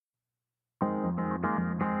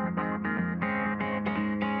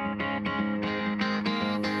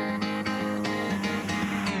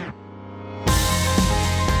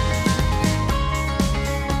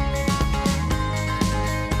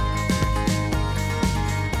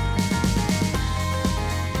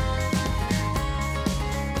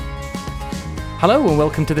Hello and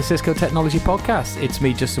welcome to the Cisco Technology Podcast. It's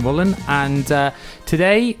me, Justin Woolen, and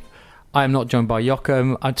today I am not joined by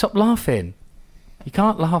Joachim. Stop laughing. You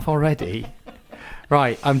can't laugh already.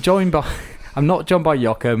 Right, I'm not joined by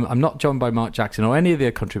Joachim. I'm not joined by Mark Jackson or any of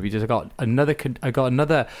the contributors. I got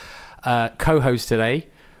another co-host today,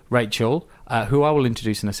 Rachel, who I will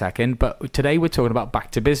introduce in a second. But today we're talking about back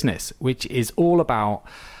to business, which is all about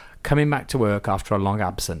coming back to work after a long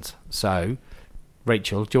absence. So,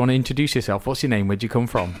 Rachel, do you want to introduce yourself? What's your name? Where do you come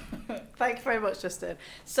from? Thank you very much, Justin.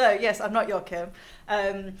 So, yes, I'm not Joachim.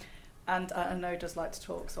 And I know he does like to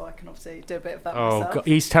talk, so I can obviously do a bit of that myself. God,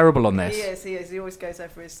 he's terrible on this. He is. He always goes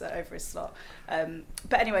over his slot.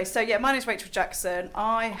 But anyway, so yeah, my name's Rachel Jackson.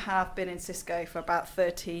 I have been in Cisco for about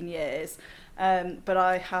 13 years. But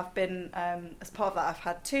I have been, as part of that, I've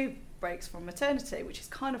had 2 breaks from maternity, which is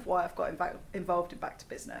kind of why I've got involved in Back to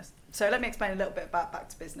Business. So let me explain a little bit about Back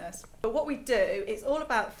to Business. But what we do, it's all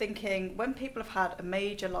about thinking when people have had a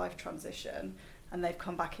major life transition and they've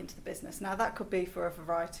come back into the business. Now that could be for a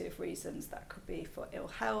variety of reasons. That could be for ill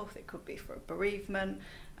health, it could be for a bereavement.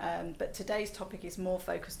 But today's topic is more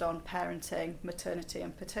focused on parenting, maternity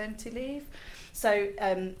and paternity leave. So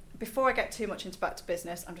before I get too much into Back to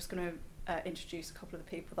Business, I'm just going to introduce a couple of the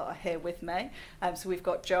people that are here with me. So we've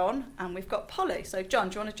got John and we've got Polly. So John,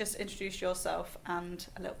 do you want to just introduce yourself and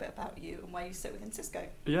a little bit about you and where you sit within Cisco?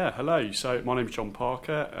 Yeah, hello. So my name's John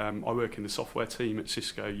Parker. I work in the software team at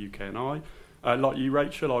Cisco UK and I. Like you,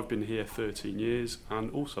 Rachel, I've been here 13 years, and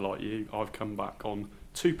also like you, I've come back on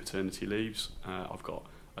 2 paternity leaves. I've got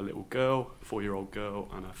a little girl, a 4-year-old girl,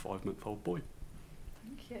 and a 5-month-old boy.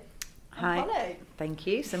 Thank you. Hi. Polly. Thank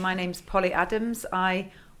you. So my name's Polly Adams.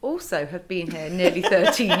 I also have been here nearly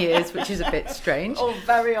 13 years, which is a bit strange. Oh,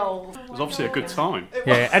 very old. It was obviously a good time.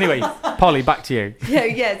 Yeah. Anyway, Polly, back to you.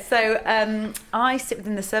 Yeah. So I sit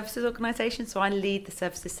within the services organisation, so I lead the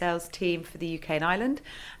services sales team for the UK and Ireland.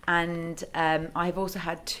 And I have also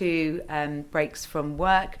had 2 breaks from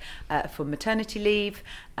work for maternity leave.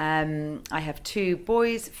 I have 2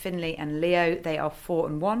 boys, Finley and Leo. They are 4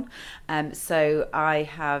 and 1. So I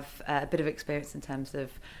have a bit of experience in terms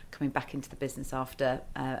of coming back into the business after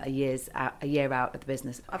a year out of the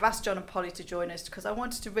business. I've asked John and Polly to join us because I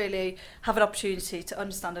wanted to really have an opportunity to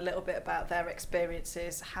understand a little bit about their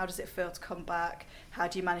experiences. How does it feel to come back? How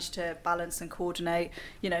do you manage to balance and coordinate,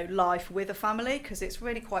 life with a family? Because it's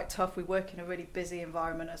really quite tough. We work in a really busy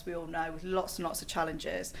environment, as we all know, with lots and lots of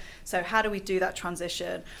challenges. So how do we do that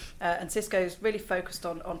transition? And Cisco's really focused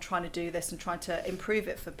on trying to do this and trying to improve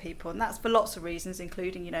it for people. And that's for lots of reasons,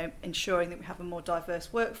 including, ensuring that we have a more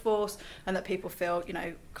diverse workforce and that people feel,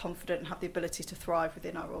 confident and have the ability to thrive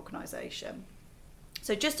within our organisation.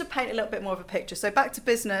 So just to paint a little bit more of a picture, so Back to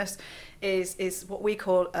Business is what we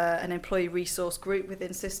call an employee resource group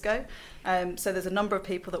within Cisco. So there's a number of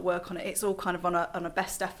people that work on it. It's all kind of on a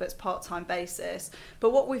best efforts part-time basis.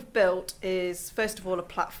 But what we've built is, first of all, a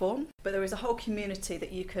platform, but there is a whole community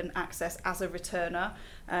that you can access as a returner,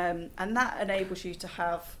 and that enables you to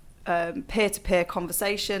have peer-to-peer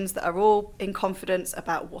conversations that are all in confidence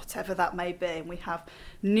about whatever that may be. And we have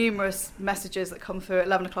numerous messages that come through at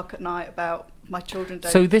 11 o'clock at night about my children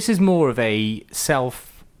don't... So this is more of a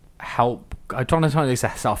self-help... I'm trying to say it's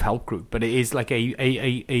a self-help group, but it is like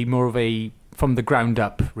a more of a from the ground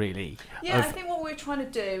up, really. Yeah, I think what we're trying to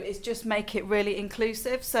do is just make it really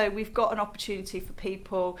inclusive. So we've got an opportunity for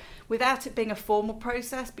people, without it being a formal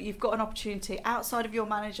process, but you've got an opportunity outside of your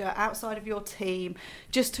manager, outside of your team,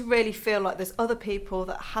 just to really feel like there's other people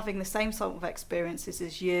that are having the same sort of experiences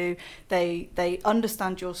as you. They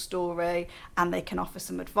understand your story and they can offer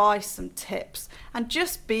some advice, some tips, and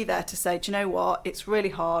just be there to say, do you know what, it's really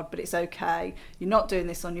hard, but it's okay. You're not doing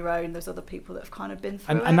this on your own. There's other people that have kind of been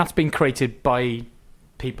through it. And that's been created by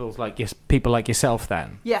people like yourself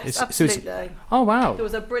then? Yes, absolutely. Oh, wow. There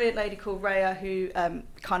was a brilliant lady called Rhea who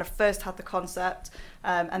kind of first had the concept,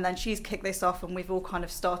 and then she's kicked this off, and we've all kind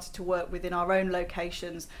of started to work within our own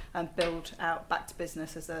locations and build out Back to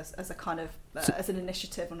Business as a kind of as an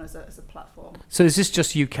initiative and as a platform. So is this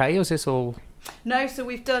just UK or is this all... No, so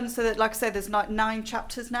we've done, so that, like I said, there's 9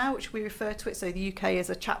 chapters now, which we refer to it. So the UK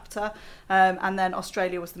is a chapter, and then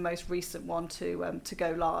Australia was the most recent one to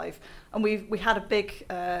go live. And we had a big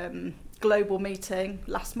global meeting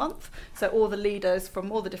last month. So all the leaders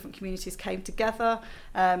from all the different communities came together,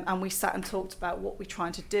 and we sat and talked about what we're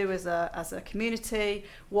trying to do as a community,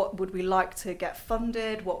 what would we like to get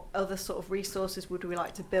funded, what other sort of resources would we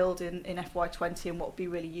like to build in FY20, and what would be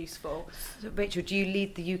really useful. So Rachel, do you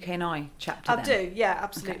lead the UK and I chapter? I do, yeah,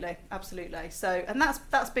 absolutely, okay. Absolutely. So, and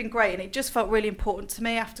that's been great, and it just felt really important to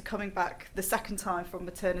me after coming back the second time from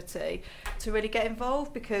maternity to really get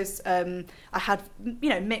involved, because I had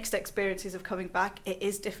mixed experiences experiences of coming back. It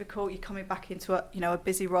is difficult. You're coming back into a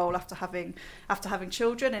busy role after having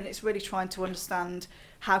children, and it's really trying to understand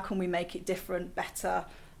how can we make it different, better,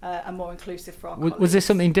 and more inclusive for our colleagues. Was there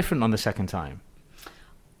something different on the second time?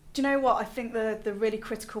 Do you know what? I think the really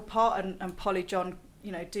critical part, and Polly, John,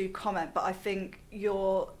 do comment, but I think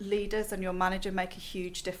your leaders and your manager make a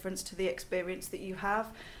huge difference to the experience that you have.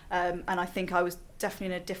 And I think I was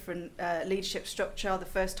definitely in a different leadership structure the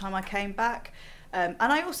first time I came back. And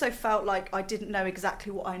I also felt like I didn't know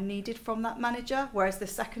exactly what I needed from that manager, whereas the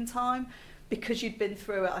second time, because you'd been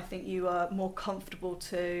through it, I think you were more comfortable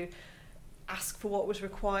to ask for what was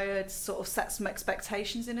required, sort of set some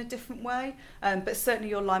expectations in a different way. But certainly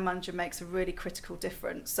your line manager makes a really critical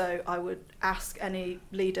difference. So I would ask any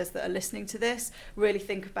leaders that are listening to this, really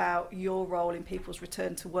think about your role in people's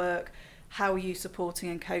return to work. How are you supporting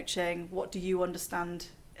and coaching? What do you understand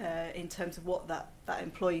in terms of what that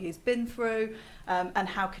employee has been through? And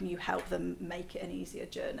how can you help them make it an easier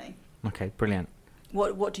journey? Okay, brilliant.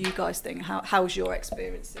 What do you guys think? How was your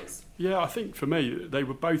experiences? Yeah, I think for me, they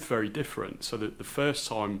were both very different. So that the first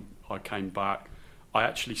time I came back, I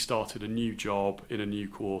actually started a new job in a new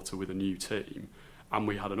quarter with a new team, and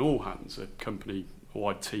we had an all-hands, a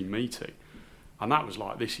company-wide team meeting. And that was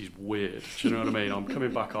like, this is weird. Do you know what I mean? I'm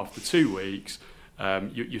coming back after 2 weeks.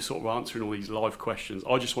 You're sort of answering all these live questions.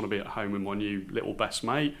 I just want to be at home with my new little best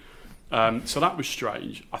mate. So that was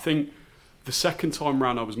strange. I think the second time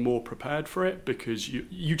round I was more prepared for it, because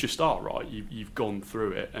you just are, right? You've gone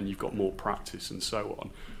through it and you've got more practice and so on.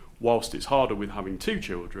 Whilst it's harder with having 2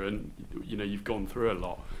 children, you've gone through a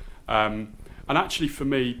lot. And actually for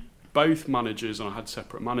me, both managers, and I had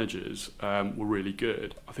separate managers, were really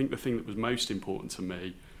good. I think the thing that was most important to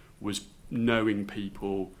me was knowing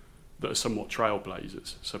people that are somewhat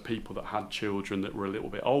trailblazers. So people that had children that were a little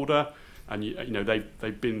bit older, and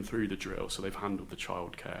they've been through the drill, so they've handled the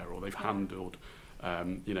childcare, or they've handled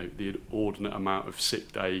the inordinate amount of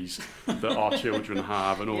sick days that our children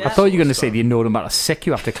have, and all. I thought you were going to say the inordinate amount of sick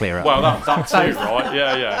you have to clear up. Well, that too, right?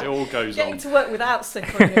 Yeah, it all goes Getting on. to work without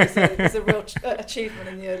sick on you is a real achievement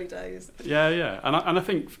in the early days. Yeah, and I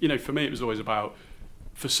think for me it was always about,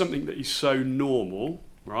 for something that is so normal,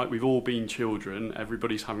 right? We've all been children,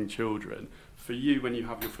 everybody's having children. For you, when you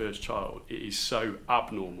have your first child, it is so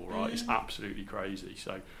abnormal, right? It's absolutely crazy.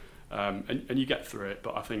 So, and you get through it.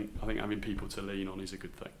 But I think having people to lean on is a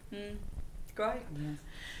good thing. Great.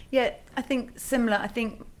 Yeah, I think similar. I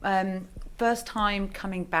think first time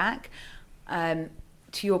coming back, to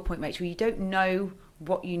your point, Rachel, you don't know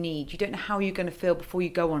what you need. You don't know how you're going to feel before you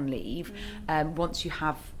go on leave. Once you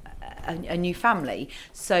have a new family,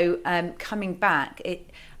 so coming back, I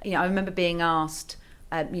remember being asked,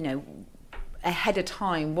 ahead of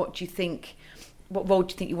time, what do you think, what role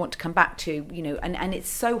do you think you want to come back to, and it's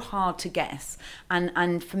so hard to guess,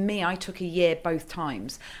 and for me, I took a year both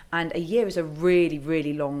times, and a year is a really,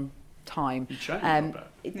 really long time. You change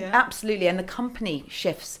Absolutely, and the company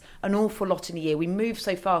shifts an awful lot in a year. We move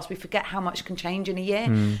so fast, we forget how much can change in a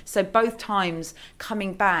year. So both times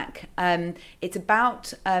coming back, it's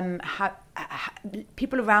about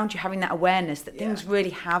people around you having that awareness that things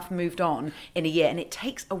really have moved on in a year, and it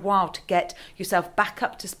takes a while to get yourself back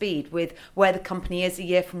up to speed with where the company is a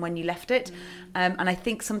year from when you left it. And I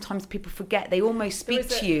think sometimes people forget, they almost speak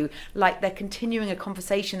to you like they're continuing a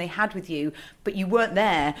conversation they had with you, but you weren't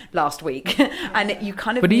there last week. And you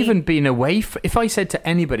kind of even being away, if I said to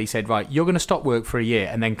anybody, said, right, you're going to stop work for a year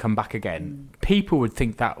and then come back again, people would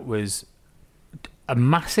think that was a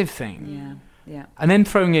massive thing. Yeah. And then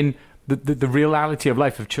throwing in the reality of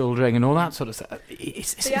life of children and all that sort of stuff.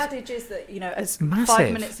 The adage is that, as massive.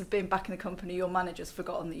 5 minutes of being back in the company, your manager's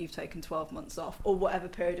forgotten that you've taken 12 months off or whatever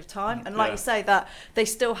period of time. And like you say, that they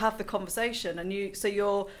still have the conversation, and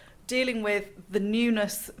you're dealing with the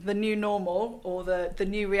newness, the new normal, or the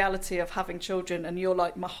new reality of having children, and you're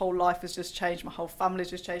like, my whole life has just changed, my whole family's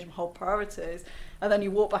just changed, my whole priorities. And then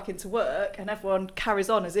you walk back into work and everyone carries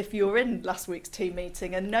on as if you were in last week's team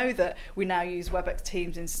meeting, and know that we now use WebEx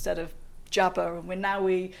Teams instead of Jabber,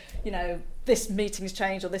 and this meeting's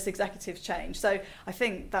changed or this executive's changed. So I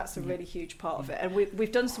think that's a really huge part of it. And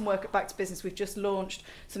we've done some work at Back to Business. We've just launched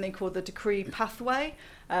something called the Decree Pathway,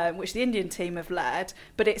 which the Indian team have led.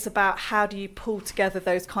 But it's about how do you pull together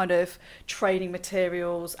those kind of training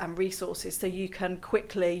materials and resources so you can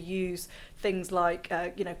quickly use things like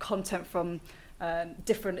content from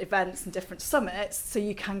different events and different summits, so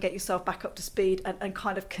you can get yourself back up to speed and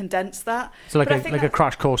kind of condense that. So like a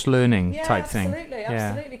crash course learning type thing.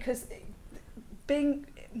 Absolutely, because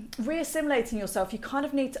re-assimilating yourself, you kind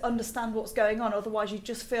of need to understand what's going on, otherwise you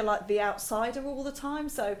just feel like the outsider all the time.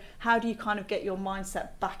 So how do you kind of get your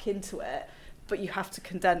mindset back into it, but you have to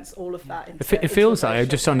condense all of that into It feels into a like, very I'm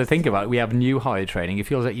just short trying to think space. about it, we have new hire training. It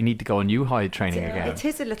feels like you need to go on new hire training Yeah. again. It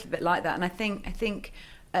is a little bit like that, and I think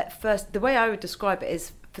at first the way I would describe it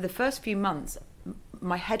is for the first few months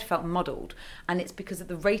my head felt muddled, and it's because of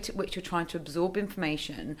the rate at which you're trying to absorb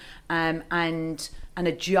information and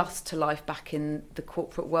adjust to life back in the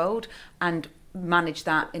corporate world and manage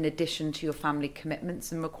that in addition to your family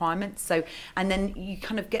commitments and requirements. So, and then you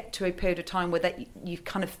kind of get to a period of time where that you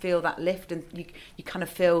kind of feel that lift, and you kind of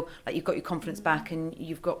feel like you've got your confidence back and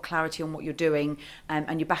you've got clarity on what you're doing,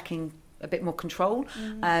 and you're back in a bit more control.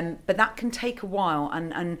 But that can take a while,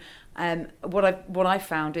 and what I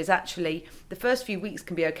found is actually the first few weeks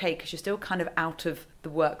can be okay because you're still kind of out of the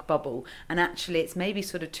work bubble, and actually it's maybe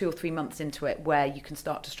sort of 2 or 3 months into it where you can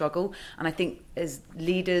start to struggle. And I think as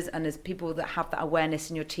leaders and as people that have that awareness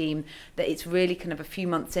in your team, that it's really kind of a few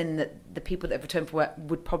months in that the people that have returned from work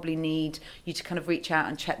would probably need you to kind of reach out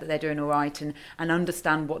and check that they're doing all right and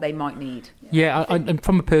understand what they might need. Yeah, and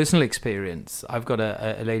from a personal experience, I've got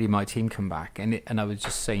a lady in my team come back, and I was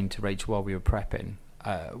just saying to Rachel while we were prepping,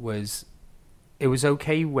 it was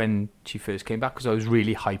okay when she first came back because I was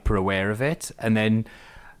really hyper aware of it, and then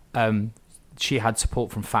she had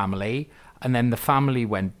support from family, and then the family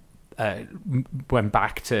went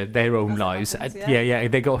back to their own lives. Happens, Yeah,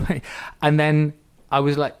 they go, and then I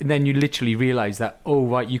was like, and then you literally realise that, oh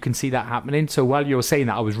right, you can see that happening. So while you were saying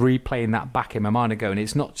that, I was replaying that back in my mind and going,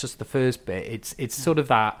 it's not just the first bit. It's sort of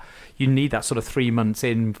that you need that sort of 3 months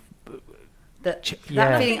in. That Yeah.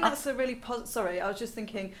 I I think that's a really sorry, I was just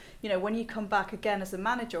thinking, when you come back again as a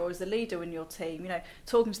manager or as a leader in your team,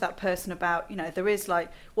 talking to that person about, there is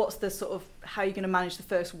like, what's the sort of, how you're going to manage the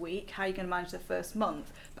first week, how you're going to manage the first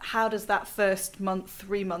month, but how does that first month,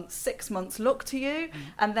 3 months, 6 months look to you?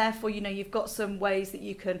 And therefore, you've got some ways that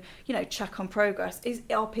you can, check on progress.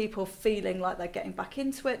 Are people feeling like they're getting back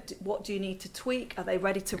into it? What do you need to tweak? Are they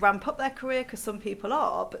ready to ramp up their career? Because some people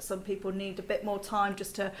are, but some people need a bit more time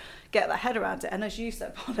just to get their head around it. And as you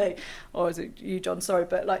said, Polly, or is it you, John? Sorry,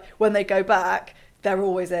 but like when they go back, they're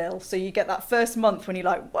always ill. So you get that first month when you're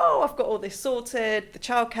like, whoa, I've got all this sorted, the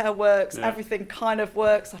childcare works, everything kind of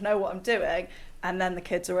works, I know what I'm doing. And then the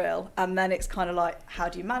kids are ill. And then it's kind of like, how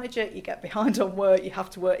do you manage it? You get behind on work, you have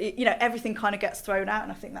to work, everything kind of gets thrown out.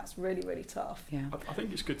 And I think that's really, really tough. Yeah. I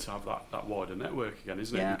think it's good to have that wider network again,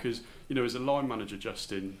 isn't it? Yeah. Because, as a line manager,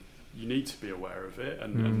 Justin, you need to be aware of it,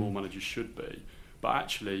 and more managers should be. But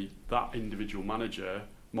actually, that individual manager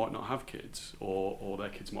might not have kids, or their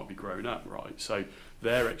kids might be grown up, right? So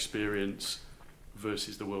their experience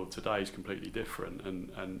versus the world today is completely different.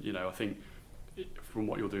 And I think from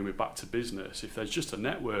what you're doing with Back to Business, if there's just a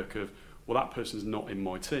network of, well, that person's not in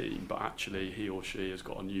my team, but actually he or she has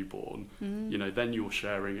got a newborn, then you're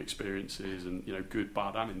sharing experiences and, good,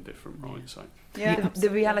 bad and indifferent, right? So The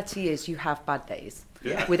reality is you have bad days.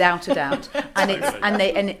 Yeah. Without a doubt, and it's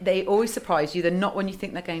Totally. and they always surprise you. They're not when you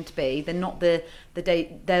think they're going to be. They're not the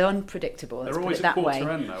day. They're unpredictable. Let's they're put always it that a way. quarter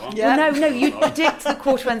end, though, aren't Yeah. they? Well, no, you predict the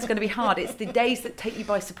quarter end's going to be hard. It's the days that take you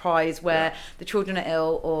by surprise, where the children are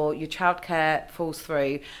ill or your childcare falls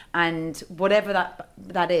through, and whatever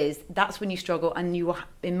that is, that's when you struggle. And you will,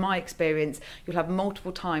 in my experience, you'll have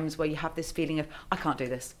multiple times where you have this feeling of, I can't do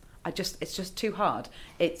this. It's just too hard.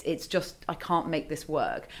 It's just, I can't make this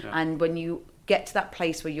work. Yeah. And when you get to that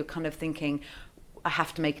place where you're kind of thinking, I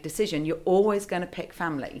have to make a decision, you're always going to pick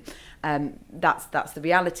family. That's the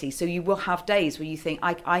reality. So you will have days where you think,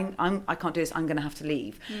 I can't do this, I'm going to have to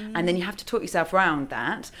leave. And then you have to talk yourself around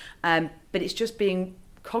that. But it's just being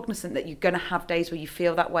cognizant that you're going to have days where you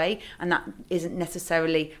feel that way, and that isn't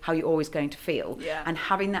necessarily how you're always going to feel. Yeah. And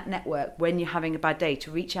having that network when you're having a bad day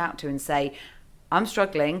to reach out to and say, I'm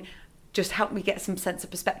struggling, just help me get some sense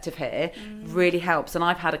of perspective here, really helps. And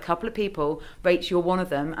I've had a couple of people, Rach, you're one of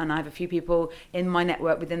them, and I have a few people in my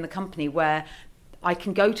network within the company where I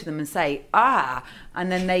can go to them and say,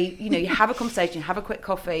 and then they, you have a conversation, have a quick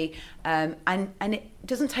coffee, and it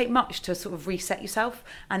doesn't take much to sort of reset yourself,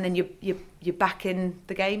 and then you're back in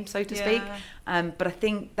the game, so to speak. But I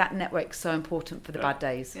think that network's so important for the bad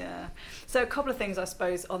days. Yeah. So a couple of things, I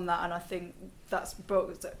suppose, on that, and I think that's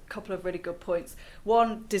brought a couple of really good points.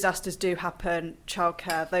 One, disasters do happen,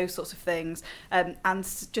 childcare, those sorts of things, and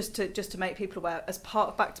just to make people aware, as part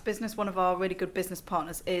of Back to Business, one of our really good business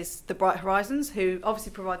partners is the Bright Horizons, who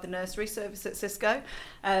obviously provide the nursery service at Cisco,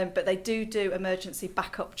 but they do emergency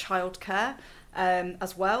backup childcare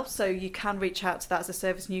as well. So you can reach out to that as a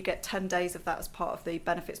service, and you get 10 days of that as part of the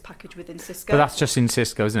benefits package within Cisco. But that's just in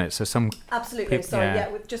Cisco, isn't it? So some Absolutely. people, Sorry,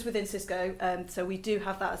 yeah. just within Cisco. So we do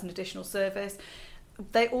have that as an additional service.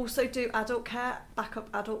 They also do adult care, backup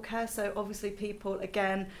adult care. So obviously people,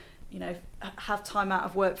 again, have time out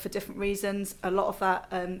of work for different reasons. A lot of that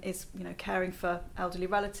is, caring for elderly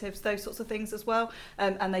relatives, those sorts of things as well.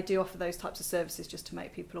 And they do offer those types of services just to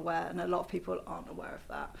make people aware, and a lot of people aren't aware of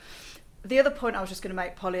that. The other point I was just going to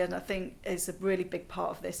make, Polly, and I think is a really big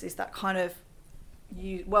part of this, is that kind of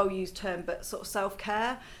well-used term, but sort of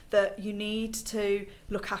self-care, that you need to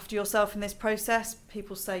look after yourself in this process.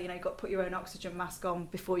 People say, you've got to put your own oxygen mask on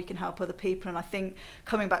before you can help other people, and I think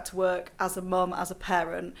coming back to work as a mum, as a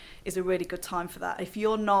parent, is a really good time for that. If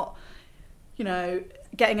you're not,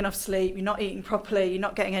 getting enough sleep, you're not eating properly, you're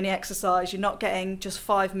not getting any exercise, you're not getting just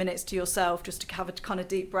 5 minutes to yourself just to have a kind of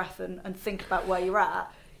deep breath and think about where you're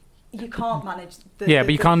at, you can't manage but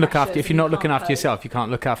you can't look after, if you're not looking after yourself, you can't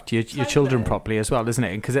look after your children properly as well, isn't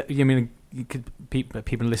it? Because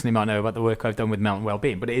people listening might know about the work I've done with mental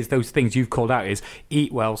well-being, but it is those things you've called out, is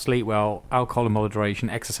eat well, sleep well, alcohol in moderation,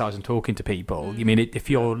 exercise and talking to people. If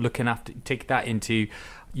you're looking after, take that into,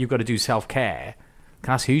 you've got to do self-care,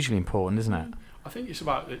 that's hugely important, isn't it? I think it's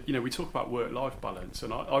about, we talk about work-life balance,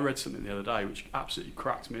 and I read something the other day which absolutely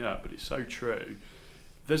cracked me up, but it's so true.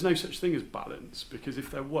 There's no such thing as balance, because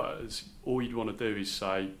if there was, all you'd want to do is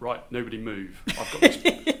say, right, nobody move. I've got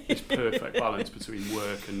this perfect balance between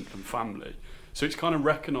work and family. So it's kind of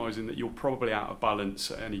recognising that you're probably out of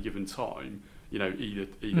balance at any given time. Either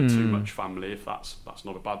too much family, if that's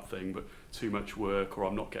not a bad thing, but too much work, or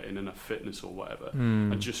I'm not getting enough fitness or whatever.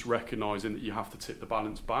 And just recognising that you have to tip the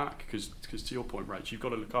balance back, because to your point, Rach, you've got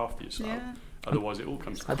to look after yourself. Yeah. Otherwise, it all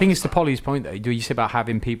comes. I think it's to Polly's point, though. Do you say about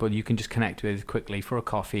having people you can just connect with quickly for a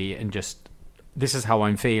coffee and just, this is how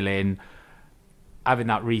I'm feeling. Having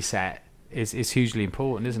that reset is hugely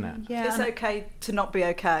important, isn't it? Yeah, it's okay to not be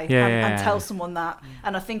okay, and tell someone that.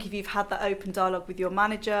 And I think if you've had that open dialogue with your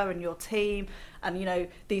manager and your team, and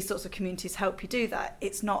these sorts of communities help you do that,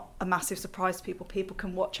 it's not a massive surprise to people. People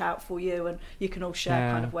can watch out for you, and you can all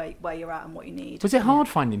share kind of where you're at and what you need. Was it hard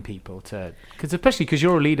finding people to, especially because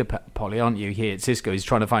you're a leader, Polly, aren't you, here at Cisco, is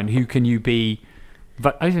trying to find who can you be,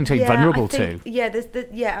 I think, vulnerable to? Yeah,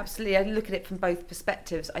 absolutely. I look at it from both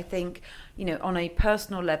perspectives. I think, on a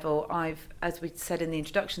personal level, I've, as we said in the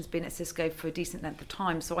introductions, been at Cisco for a decent length of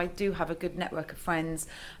time, so I do have a good network of friends.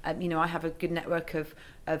 I have a good network of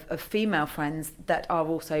female friends that are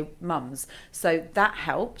also mums, so that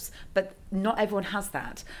helps, but not everyone has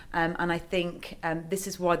that, and I think this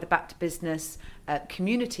is why the Back to Business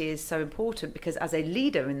community is so important, because as a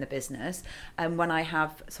leader in the business, when I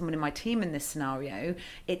have someone in my team in this scenario,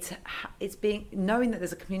 it's being knowing that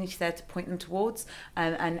there's a community there to point them towards,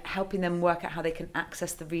 and helping them work out how they can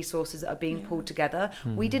access the resources that are being pulled together.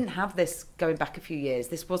 We didn't have this going back a few years.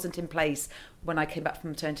 This wasn't in place when I came back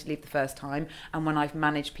from maternity leave the first time, and when I've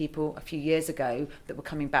managed people a few years ago that were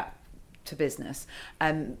coming back to business,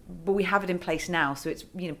 but we have it in place now. So it's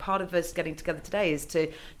part of us getting together today is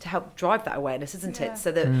to help drive that awareness, isn't it?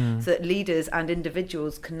 So that leaders and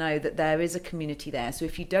individuals can know that there is a community there. So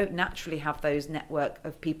if you don't naturally have those network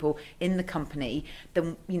of people in the company,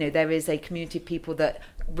 then there is a community of people that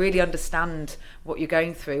really understand what you're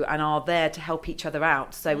going through and are there to help each other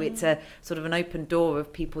out. So it's a sort of an open door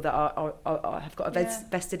of people that have got a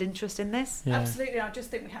vested interest in this. Absolutely. I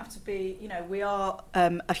just think we have to be, we are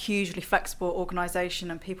a hugely flexible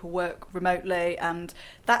organisation, and people work remotely, and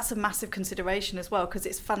that's a massive consideration as well, because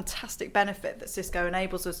it's a fantastic benefit that Cisco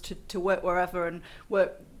enables us to work wherever and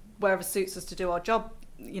work wherever suits us to do our job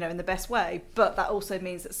in the best way. But that also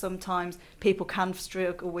means that sometimes people can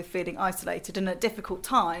struggle with feeling isolated, and at difficult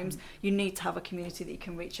times you need to have a community that you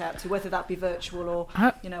can reach out to, whether that be virtual or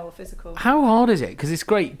or physical. How hard is it? Because it's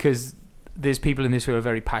great, because there's people in this who are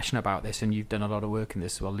very passionate about this, and you've done a lot of work in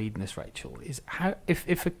this as well, leading this, Rachel. Is how if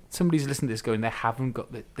somebody's listening to this going, they haven't got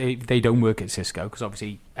they don't work at Cisco, because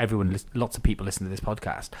obviously lots of people listen to this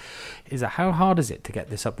podcast, is that how hard is it to get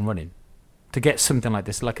this up and running? To get something like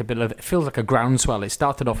this, like it feels like a groundswell. It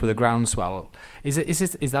started off with a groundswell. Is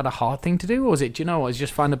that a hard thing to do, or is it? Do you know what? Is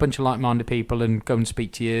just find a bunch of like-minded people and go and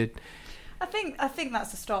speak to you? I think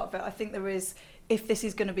that's the start of it. I think there is, if this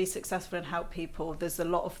is going to be successful and help people, there's a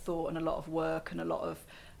lot of thought and a lot of work and a lot of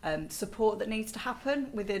support that needs to happen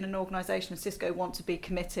within an organisation. And Cisco want to be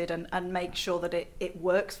committed and make sure that it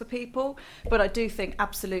works for people. But I do think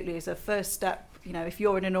absolutely as a first step, if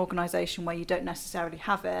you're in an organisation where you don't necessarily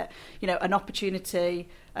have it, an opportunity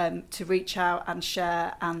to reach out and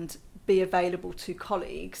share and be available to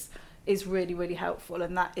colleagues is really, really helpful.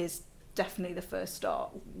 And that is definitely the first start.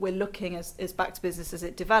 We're looking as Back to Business as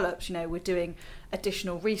it develops, we're doing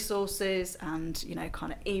additional resources and,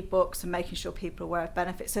 kind of ebooks and making sure people are aware of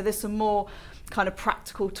benefits. So there's some more kind of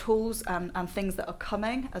practical tools and things that are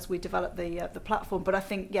coming as we develop the platform. But I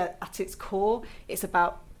think, at its core, it's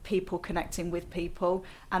about people connecting with people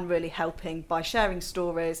and really helping by sharing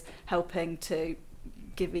stories, helping to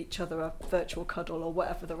give each other a virtual cuddle or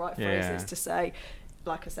whatever the right phrase is to say,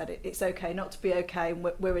 like I said, it's okay not to be okay, and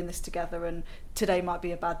we're in this together, and today might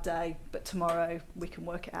be a bad day, but tomorrow we can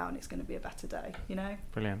work it out and it's going to be a better day, you know?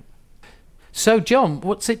 Brilliant. So, John,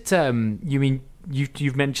 what's it, you mean,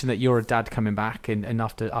 you've mentioned that you're a dad coming back and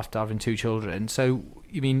after having 2 children, so,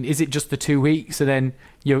 you mean, is it just the 2 weeks and then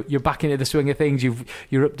you're back into the swing of things,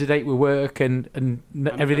 you're up to date with work and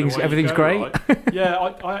everything's great? Right? Yeah,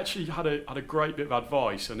 I actually had a great bit of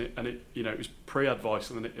advice, and it you know, it was pre-advice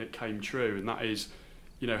and then it came true, and that is,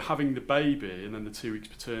 you know, having the baby and then the 2 weeks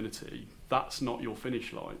paternity, that's not your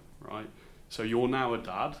finish line, right? So you're now a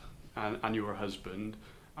dad and you're a husband,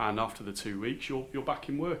 and after the 2 weeks you're back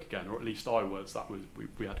in work again, or at least I was. That was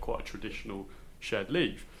we had quite a traditional shared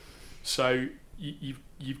leave. So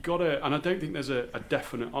you've got to, and I don't think there's a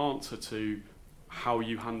definite answer to how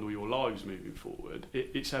you handle your lives moving forward.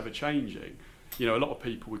 It's ever changing. You know, a lot of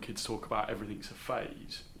people with kids talk about everything's a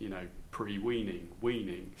phase, you know, pre-weaning,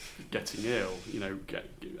 weaning, getting ill, you know,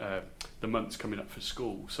 the months coming up for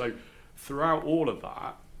school. So throughout all of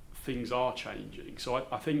that, things are changing. So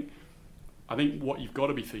I think what you've got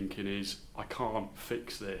to be thinking is, I can't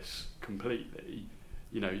fix this completely.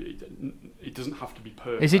 You know, it doesn't have to be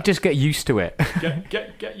perfect. Is it just get used to it?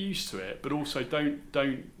 get used to it, but also don't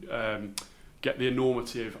get the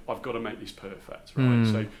enormity of, I've got to make this perfect,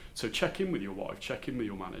 right? So check in with your wife, check in with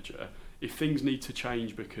your manager. If things need to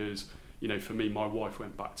change because, you know, for me, my wife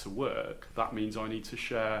went back to work, that means I need to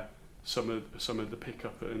share some of the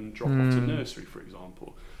pickup and drop off to nursery, for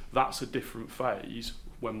example. That's a different phase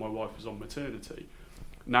when my wife was on maternity.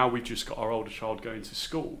 Now we've just got our older child going to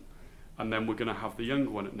school, and then we're going to have the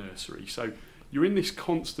younger one at nursery. So you're in this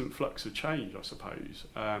constant flux of change, I suppose.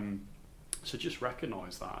 So just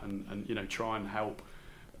recognise that and you know, try and help,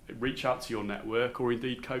 reach out to your network, or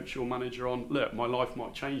indeed coach your manager on, look, my life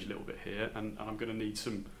might change a little bit here, and I'm going to need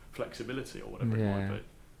some flexibility or whatever it might be.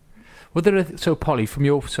 Well, so Polly,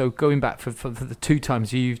 going back for the 2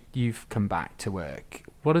 times you've come back to work,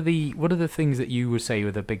 what are the things that you would say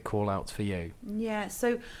were the big call outs for you? Yeah,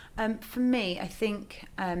 so for me, I think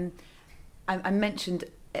I mentioned,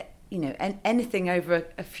 you know, anything over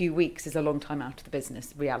a few weeks is a long time out of the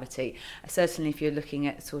business reality. Certainly if you're looking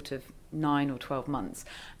at sort of 9 or 12 months.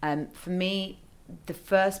 For me, the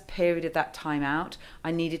first period of that time out,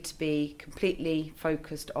 I needed to be completely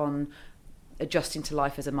focused on adjusting to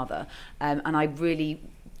life as a mother. And I really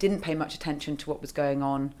didn't pay much attention to what was going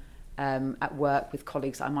on at work with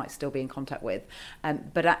colleagues I might still be in contact with.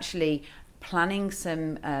 But actually planning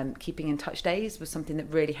some keeping in touch days was something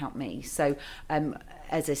that really helped me. So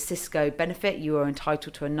as a Cisco benefit, you are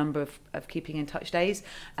entitled to a number of keeping in touch days,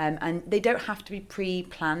 and they don't have to be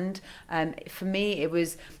pre-planned. For me,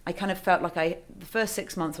 I kind of felt like the first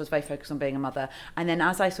 6 months I was very focused on being a mother, and then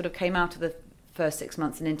as I sort of came out of the first 6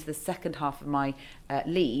 months and into the second half of my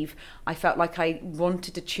leave, I felt like I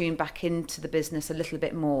wanted to tune back into the business a little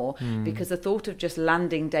bit more, because the thought of just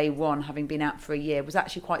landing day one, having been out for a year, was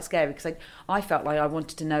actually quite scary, because I felt like I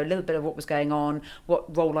wanted to know a little bit of what was going on,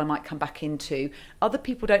 what role I might come back into. Other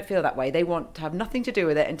people don't feel that way. They want to have nothing to do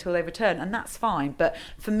with it until they return, and that's fine. But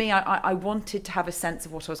for me, I wanted to have a sense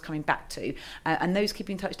of what I was coming back to, and those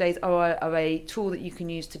keeping touch days are a tool that you can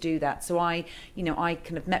use to do that. So I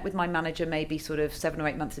kind of met with my manager maybe sort of 7 or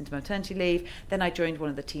 8 months into maternity leave. Then I joined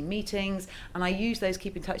one of the team meetings, and I used those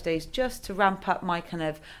keep in touch days just to ramp up my kind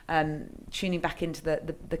of tuning back into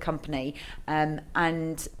the company,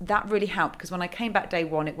 and that really helped, because when I came back day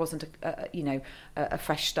one, it wasn't a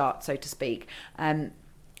fresh start, so to speak.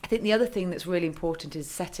 I think the other thing that's really important is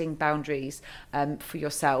setting boundaries for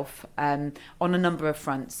yourself on a number of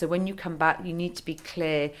fronts. So when you come back, you need to be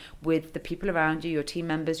clear with the people around you, your team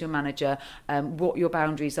members, your manager, what your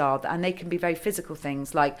boundaries are. And they can be very physical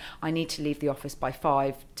things, like I need to leave the office by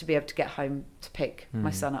 5 to be able to get home to pick my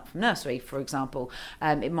son up from nursery, for example.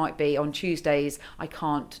 It might be on Tuesdays, I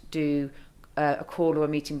can't do a call or a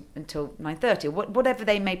meeting until 9:30, or whatever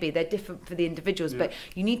they may be. They're different for the individuals, but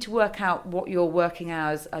you need to work out what your working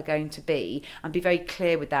hours are going to be and be very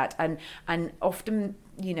clear with that. And often,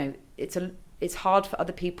 you know, it's hard for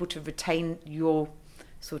other people to retain your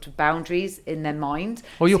sort of boundaries in their mind,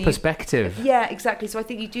 or your perspective. Yeah, exactly. So I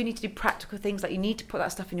think you do need to do practical things, like you need to put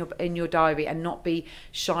that stuff in your diary and not be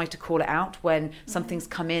shy to call it out when something's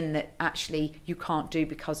come in that actually you can't do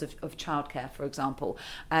because of childcare, for example.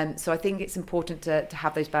 So I think it's important to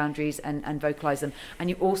have those boundaries and vocalise them, and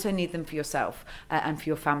you also need them for yourself and for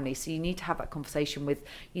your family. So you need to have that conversation with,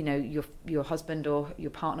 you know, your husband or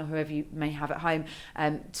your partner, whoever you may have at home,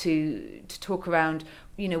 to talk around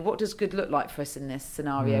you know, what does good look like for us in this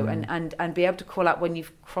scenario, and be able to call out when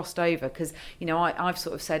you've crossed over, because, you know, I've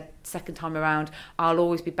sort of said second time around I'll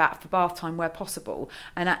always be back for bath time where possible,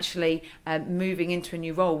 and actually moving into a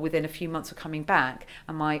new role within a few months of coming back,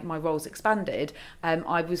 and my role's expanded,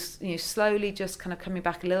 I was, you know, slowly just kind of coming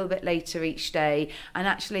back a little bit later each day, and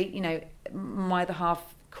actually, you know, my other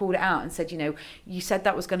half called it out and said, you know, you said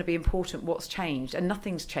that was going to be important, what's changed? And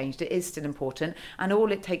nothing's changed, it is still important, and all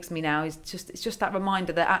it takes me now is just that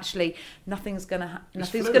reminder that actually nothing's going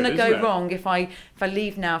to go wrong if I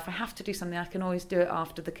leave now. If I have to do something, I can always do it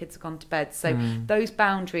after the kids have gone to bed. So those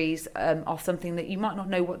boundaries are something that you might not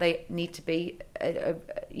know what they need to be,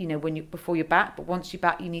 you know, before you're back, but once you're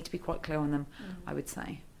back, you need to be quite clear on them, I would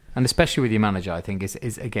say. And especially with your manager, I think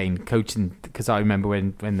is again coaching, because I remember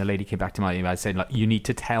when the lady came back to my email saying, like, you need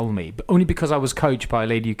to tell me, but only because I was coached by a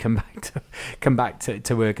lady who come back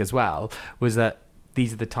to work as well, was that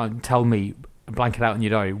these are the time, tell me, blanket out in your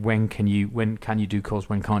diary, when can you do calls,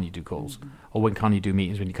 when can't you do calls, or when can't you do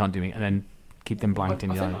meetings, when you can't do meetings, and then keep them blanked in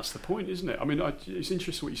your diary. I think that's the point, isn't it? I mean, it's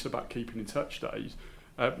interesting what you said about keeping in touch days.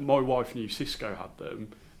 My wife knew Cisco had them,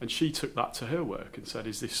 and she took that to her work and said,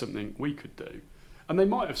 is this something we could do? And they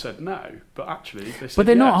might have said no, but actually they said, but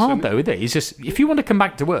they're not hard though, are they? It's just, if you want to come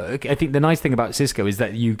back to work, I think the nice thing about Cisco is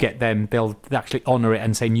that you get them, they'll actually honour it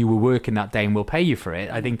and say you were working that day and we'll pay you for it.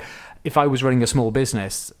 I think if I was running a small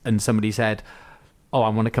business and somebody said, oh, I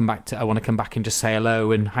want to come back and just say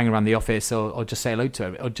hello and hang around the office, or just say hello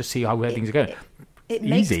to her, or just see how things are going. It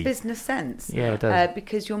makes business sense. Yeah, it does.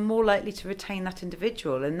 Because you're more likely to retain that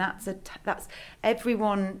individual, and that's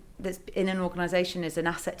everyone that's in an organisation is an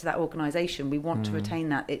asset to that organisation. We want to retain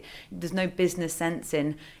that. There's no business sense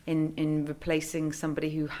in replacing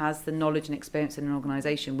somebody who has the knowledge and experience in an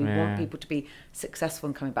organisation. We want people to be successful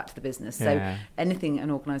in coming back to the business. So anything an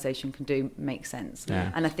organisation can do makes sense.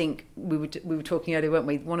 Yeah. And I think we were talking earlier, weren't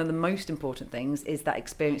we? One of the most important things is that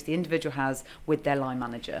experience the individual has with their line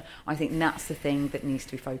manager. I think that's the thing that needs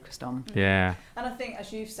to be focused on. Yeah. And I think,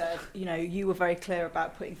 as you've said, you know, you were very clear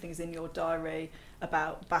about putting things in your diary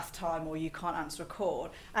about bath time or you can't answer a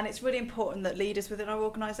call, and it's really important that leaders within our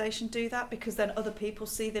organisation do that, because then other people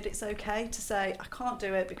see that it's okay to say, I can't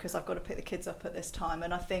do it because I've got to pick the kids up at this time.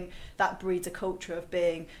 And I think that breeds a culture of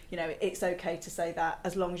being, you know, it's okay to say that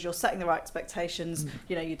as long as you're setting the right expectations,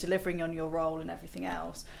 you know, you're delivering on your role and everything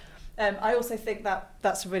else. I also think that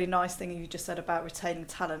that's a really nice thing you just said about retaining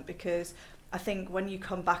talent, because I think when you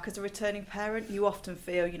come back as a returning parent, you often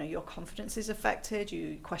feel, you know, your confidence is affected,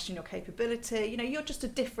 you question your capability, you know, you're just a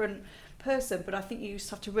different person. But I think you just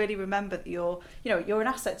have to really remember that you're an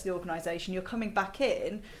asset to the organisation. You're coming back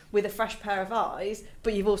in with a fresh pair of eyes,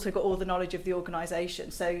 but you've also got all the knowledge of the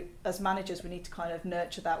organisation. So as managers, we need to kind of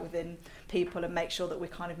nurture that within people and make sure that we're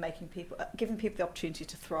kind of giving people the opportunity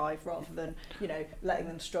to thrive rather than, you know, letting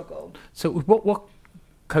them struggle. So what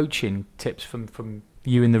coaching tips from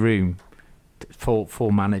you in the room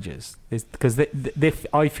for managers is, because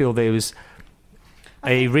I feel there was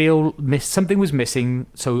a real something was missing,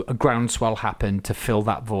 so a groundswell happened to fill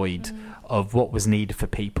that void of what was needed for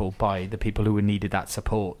people by the people who needed that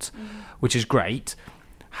support, which is great.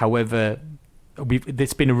 However,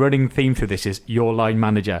 there's been a running theme through this is your line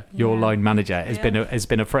manager has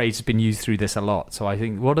been a phrase that's been used through this a lot. So I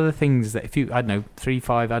think, what are the things that, if you, I don't know, 3,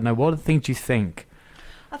 5, I don't know, what are the things you think?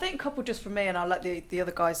 I think a couple just from me, and I'll let the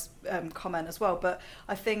other guys comment as well. But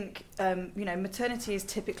I think, you know, maternity is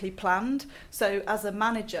typically planned. So as a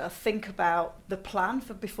manager, think about the plan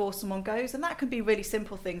for before someone goes. And that can be really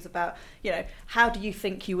simple things about, you know, how do you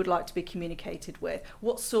think you would like to be communicated with?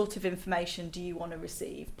 What sort of information do you want to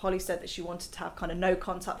receive? Polly said that she wanted to have kind of no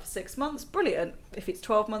contact for 6 months. Brilliant. If it's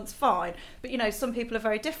 12 months, fine. But, you know, some people are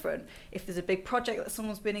very different. If there's a big project that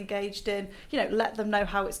someone's been engaged in, you know, let them know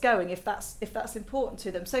how it's going if that's important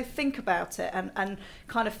to them. So think about it and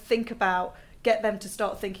kind of think about, get them to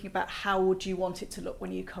start thinking about how would you want it to look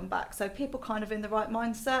when you come back. So people kind of in the right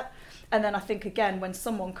mindset. And then I think, again, when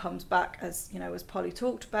someone comes back, as you know, as Polly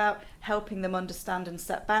talked about, helping them understand and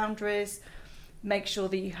set boundaries. Make sure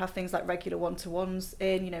that you have things like regular one-to-ones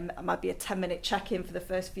in, you know, it might be a 10-minute check-in for the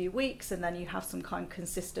first few weeks, and then you have some kind of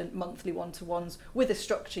consistent monthly one-to-ones with a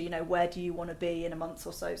structure, you know, where do you want to be in a month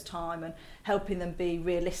or so's time, and helping them be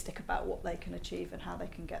realistic about what they can achieve and how they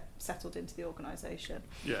can get settled into the organisation.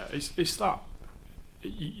 Yeah, it's that,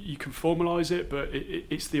 you can formalise it, but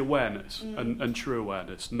it's the awareness and true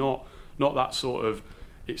awareness, not that sort of,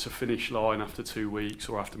 it's a finish line after 2 weeks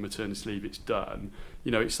or after maternity leave, it's done.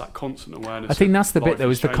 You know, it's that constant awareness. I think that's the bit, though,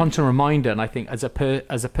 is the constant reminder. And I think as a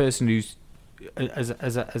person who's as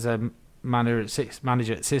a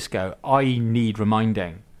manager at Cisco, I need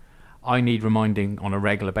reminding. I need reminding on a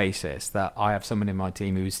regular basis that I have someone in my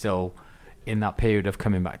team who's still in that period of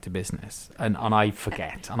coming back to business, and I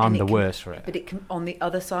forget, and I'm the worst for it. But it can, on the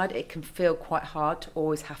other side, it can feel quite hard to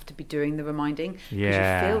always have to be doing the reminding, because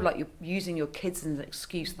Yeah. you feel like you're using your kids as an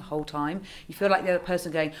excuse the whole time. You feel like the other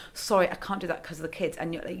person going, sorry, I can't do that because of the kids,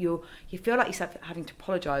 and you feel like you're having to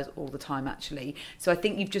apologise all the time, actually. So I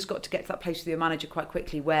think you've just got to get to that place with your manager quite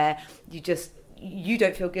quickly where you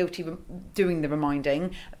don't feel guilty doing the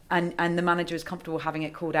reminding, and the manager is comfortable having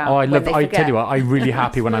it called out. Oh, I tell you what, I'm really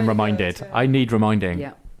happy when I'm Really reminded. good, yeah. I need reminding.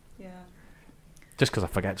 Yeah. Yeah. Just because I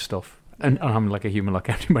forget stuff, and I'm like a human like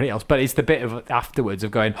everybody else. But it's the bit of afterwards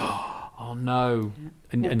of going, oh no,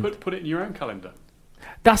 and Put it in your own calendar.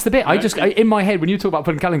 that's the bit. Yeah. In my head when you talk about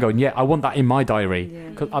putting calendar, going, yeah, I want that in my diary, Yeah.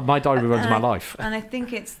 because my diary runs my life. And I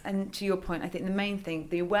think and to your point, I think the main thing,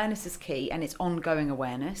 the awareness is key, and it's ongoing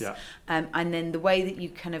awareness. Yeah. And then the way that you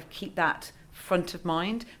kind of keep that front of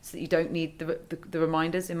mind, so that you don't need the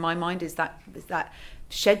reminders. In my mind, is that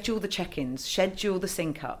schedule the check-ins, schedule the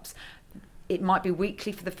sync-ups. It might be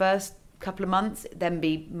weekly for the first couple of months, then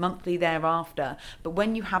be monthly thereafter. But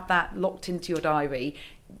when you have that locked into your diary,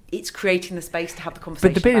 it's creating the space to have the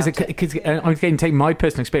conversation. But the bit is, about it. because I'm going to take my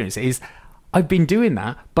personal experience, is I've been doing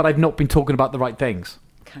that, but I've not been talking about the right things.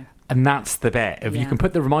 Okay. And that's the bit. If you Yeah. can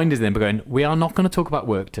put the reminders in, but going, we are not going to talk about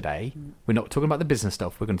work today. We're not talking about the business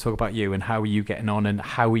stuff. We're going to talk about you and how are you getting on and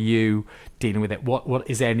how are you dealing with it. What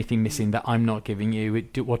is there anything missing that I'm not giving you?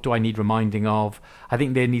 What do I need reminding of? I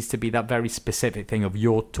think there needs to be that very specific thing of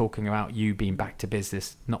you're talking about you being back to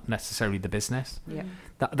business, not necessarily the business. Yeah.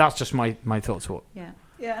 That's just my thoughts. Yeah.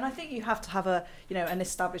 Yeah, and I think you have to have an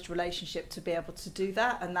established relationship to be able to do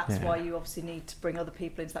that, and that's Yeah. why you obviously need to bring other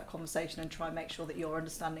people into that conversation and try and make sure that you're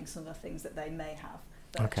understanding some of the things that they may have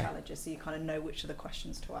that Okay. are challenges, so you kind of know which are the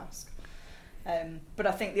questions to ask. But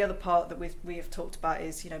I think the other part that we have talked about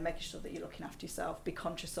is making sure that you're looking after yourself, be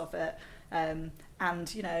conscious of it, and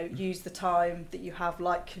use the time that you have,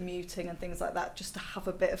 like commuting and things like that, just to have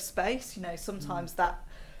a bit of space. Sometimes that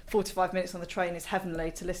 45 minutes on the train is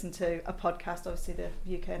heavenly to listen to a podcast, obviously the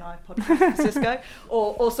UK&I podcast from Cisco,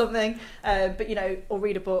 or something, or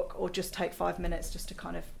read a book, or just take 5 minutes just to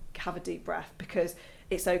kind of have a deep breath, because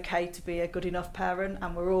it's okay to be a good enough parent,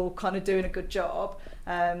 and we're all kind of doing a good job,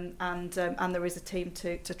 and there is a team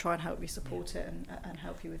to try and help you support it and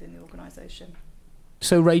help you within the organisation.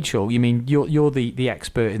 So Rachel, you mean you're the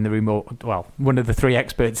expert in the room, or well, one of the three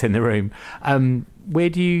experts in the room.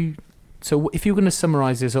 So if you're going to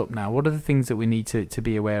summarise this up now, what are the things that we need to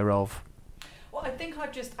be aware of? Well, I think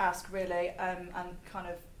I'd just ask really, and kind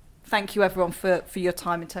of thank you everyone for your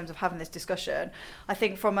time in terms of having this discussion. I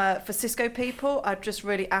think for Cisco people, I'd just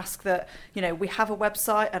really ask that, we have a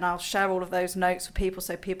website, and I'll share all of those notes with people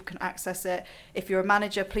so people can access it. If you're a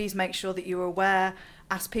manager, please make sure that you're aware.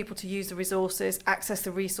 Ask people to use the resources, access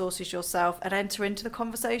the resources yourself, and enter into the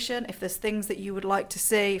conversation. If there's things that you would like to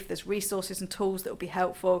see, if there's resources and tools that will be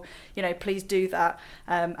helpful, please do that,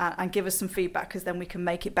 and give us some feedback, because then we can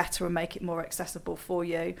make it better and make it more accessible for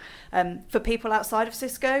you. For people outside of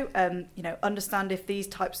Cisco, understand if these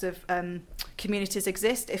types of communities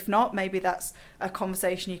exist. If not, maybe that's a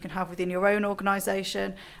conversation you can have within your own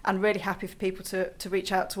organisation, and really happy for people to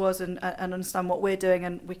reach out to us and understand what we're doing,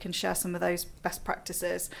 and we can share some of those best practices.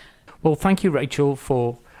 Well, thank you, Rachel,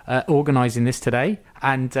 for organising this today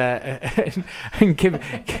and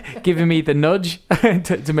giving me the nudge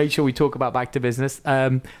to make sure we talk about back to business.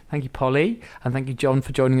 Thank you, Polly, and thank you, John,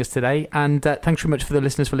 for joining us today. And thanks very much for the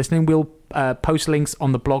listeners for listening. We'll post links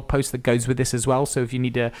on the blog post that goes with this as well. So if you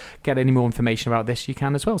need to get any more information about this, you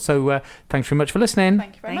can as well. So thanks very much for listening.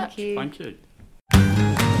 Thank you very much. Thank you. Thank you.